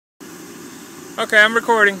Okay, I'm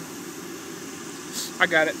recording. I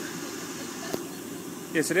got it.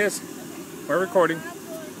 Yes, it is. We're recording.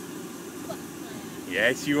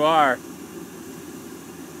 Yes, you are.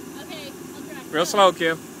 Okay, I'll try. Real slow,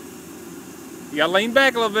 Kim. You gotta lean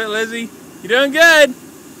back a little bit, Lizzie. You're doing good.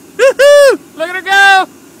 Woohoo! Look at her go!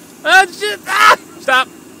 Oh, shit! Ah! Stop!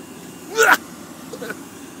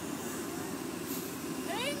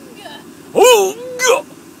 Oh!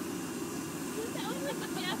 That was like the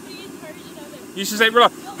Japanese version of it. You should say real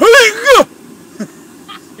loud.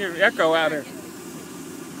 Here, echo out here.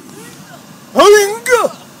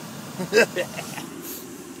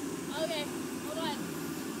 Okay, hold on.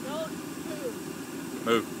 Don't move.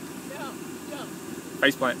 Move. No, jump.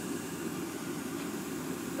 Face plant.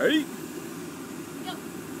 Hey. Go.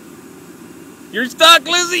 You're stuck,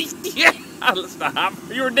 Lizzie. Yeah. Stop.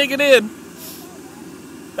 You were digging in.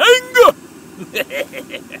 This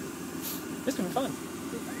is gonna be fun.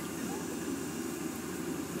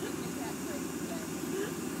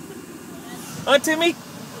 Timmy.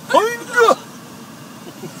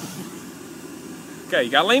 Okay, you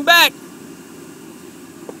gotta lean back.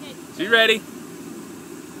 Okay, She ready? go.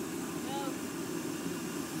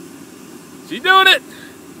 She's doing it.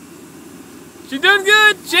 She's doing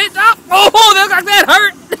good. Shit. Oh, look like that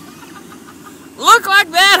hurt. Look like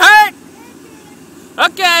that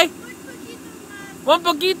hurt. Okay. One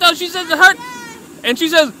poquito. She says it hurt. And she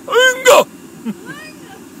says, Ungo.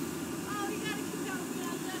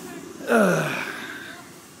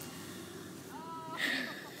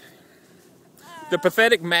 The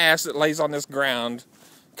pathetic mass that lays on this ground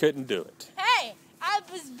couldn't do it. Hey, I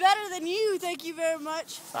was better than you. Thank you very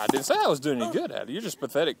much. I didn't say I was doing any good at it. You're just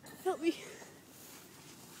pathetic. Help me.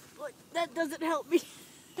 Look, that doesn't help me.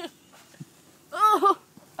 Oh,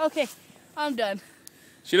 okay. I'm done.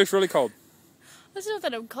 She looks really cold. It's not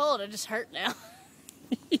that I'm cold. I just hurt now.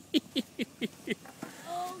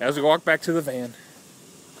 As we walk back to the van.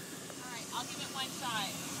 Alright, I'll give it one shot.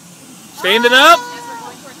 Standing up? As we're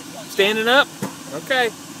going towards the hill. Standing up? Okay.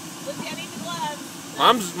 Lizzie, I need the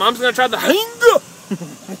gloves. Mom's gonna try the hanga.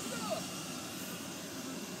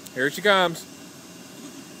 Here she comes.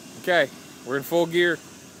 Okay, we're in full gear.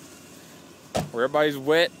 Where everybody's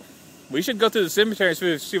wet. We should go to the cemetery and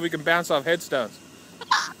see if we can bounce off headstones.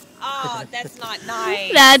 Oh, that's not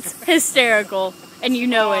nice. That's hysterical. And you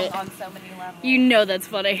know Wrong it. on so many levels. You know that's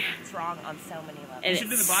funny. It's wrong on so many levels. You should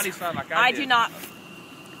do the body slide like I I did. do not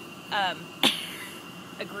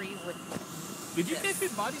agree with. Did you take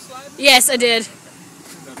his body slide? Yes, I did.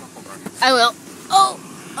 I will. Oh,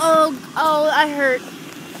 I hurt.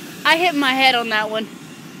 I hit my head on that one.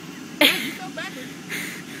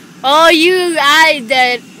 Oh, I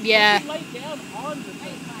did, yeah. Lay down on the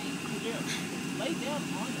thing. Lay down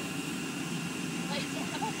on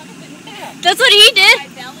it. That's what he did. My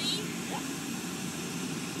belly?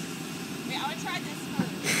 Wait, I want to try this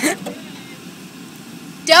first.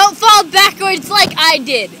 Don't fall backwards like I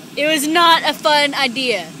did. It was not a fun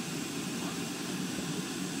idea.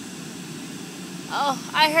 Oh,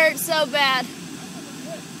 I hurt so bad.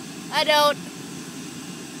 I don't.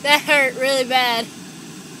 That hurt really bad.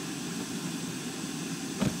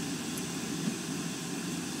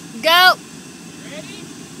 Go. Ready?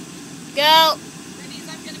 Go. Ready as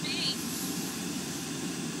I'm going to be.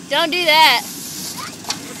 Don't do that.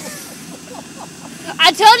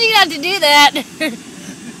 I told you not to do that. Are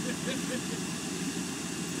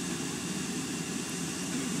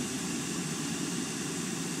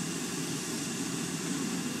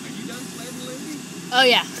you done sledding, Lindsay? Oh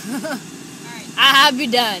yeah. Alright. I have you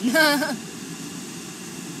done.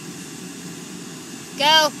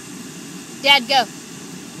 Go. Dad, go.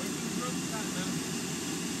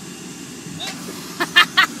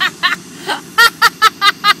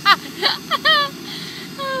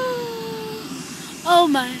 Oh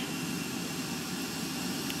my.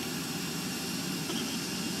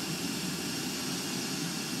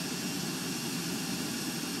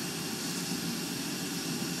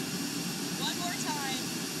 One more time.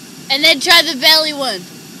 And then try the belly one.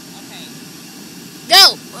 Okay.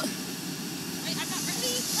 Go. Wait, I'm not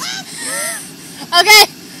ready. Okay.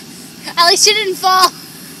 At least you didn't fall.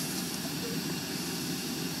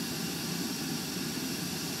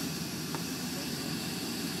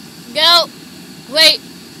 Go. Wait.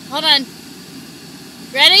 Hold on.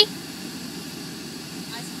 Ready? I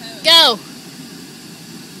suppose. Go.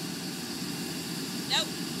 Nope.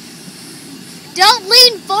 Don't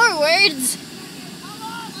lean forwards.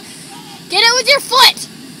 Get it with your foot.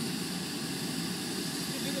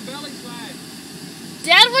 You do the belly slide.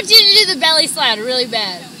 Dad wants you to do the belly slide really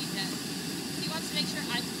bad. No, he does. He wants to make sure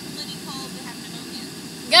I'm completely cold to have pneumonia.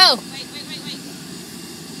 Go. Wait.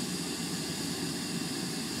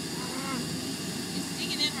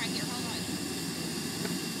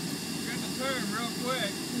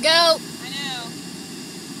 quick. Go. I know.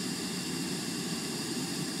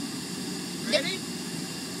 Ready?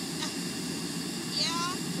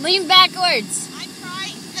 Yeah, Lean backwards. I'm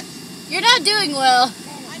trying. You're not doing well.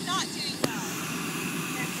 I'm not doing well.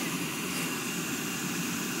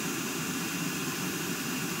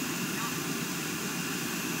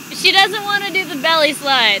 She doesn't want to do the belly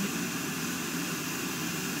slide.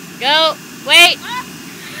 Go. Wait. Ah!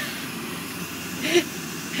 We need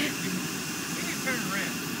to turn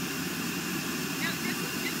around.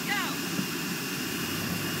 Just go.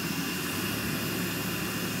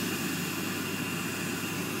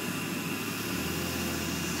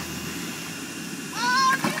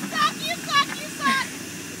 Oh, you suck.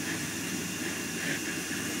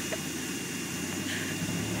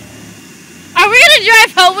 Are we gonna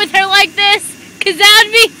drive home with her like this? Cause that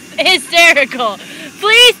would be hysterical.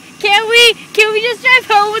 Please, can we just drive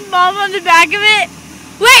home with Mom on the back of it?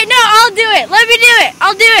 Wait, no, I'll do it. Let me do it.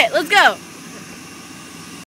 I'll do it. Let's go.